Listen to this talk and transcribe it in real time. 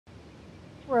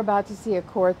We're about to see a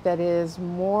court that is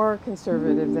more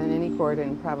conservative than any court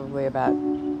in probably about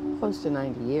close to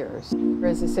 90 years. There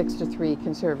is a 6-3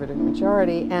 conservative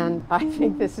majority, and I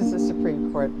think this is a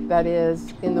Supreme Court that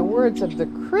is, in the words of the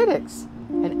critics,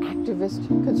 an activist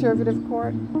conservative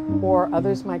court, or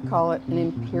others might call it an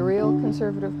imperial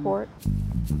conservative court.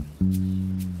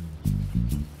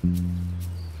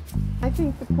 I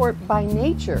think the court by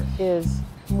nature is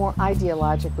more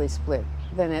ideologically split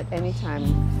than at any time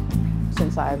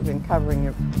since I've been covering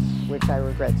it, which I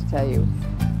regret to tell you,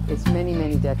 it's many,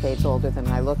 many decades older than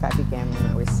I look. I began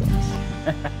when I was 6.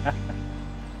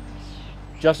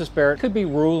 Justice Barrett could be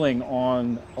ruling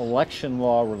on election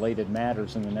law related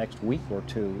matters in the next week or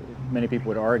two. Many people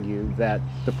would argue that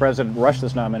the president rushed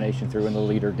this nomination through, and the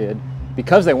leader did,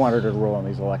 because they wanted her to rule on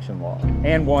these election laws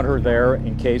and want her there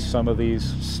in case some of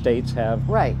these states have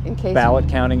in case ballot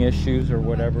counting issues or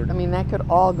whatever. I mean, that could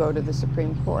all go to the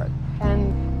Supreme Court.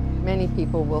 And many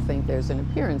people will think there's an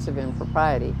appearance of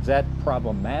impropriety. Is that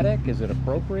problematic? Is it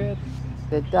appropriate?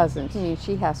 It doesn't. I mean,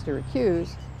 she has to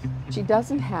recuse. She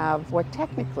doesn't have what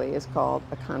technically is called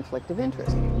a conflict of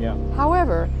interest. Yeah.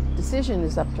 However, decision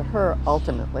is up to her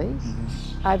ultimately.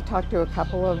 I've talked to a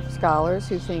couple of scholars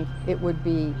who think it would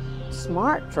be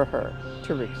smart for her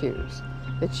to recuse,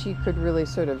 that she could really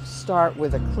sort of start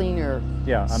with a cleaner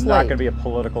I'm slate. not going to be a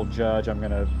political judge. I'm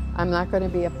not going to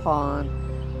be a pawn.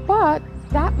 But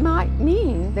that might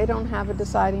mean they don't have a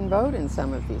deciding vote in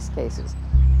some of these cases.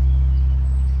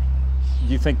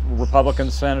 Do you think Republican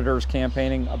senators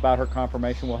campaigning about her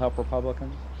confirmation will help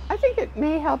Republicans? I think it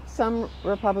may help some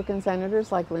Republican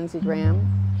senators like Lindsey Graham,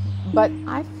 but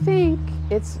I think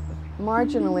it's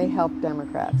marginally helped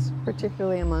Democrats,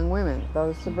 particularly among women,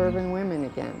 those suburban women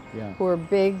again, who are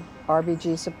big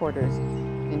RBG supporters.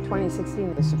 In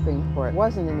 2016, the Supreme Court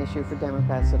wasn't an issue for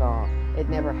Democrats at all. It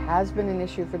never has been an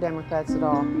issue for Democrats at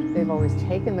all. They've always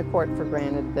taken the court for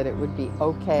granted that it would be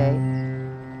okay,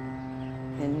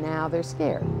 and now they're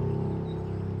scared.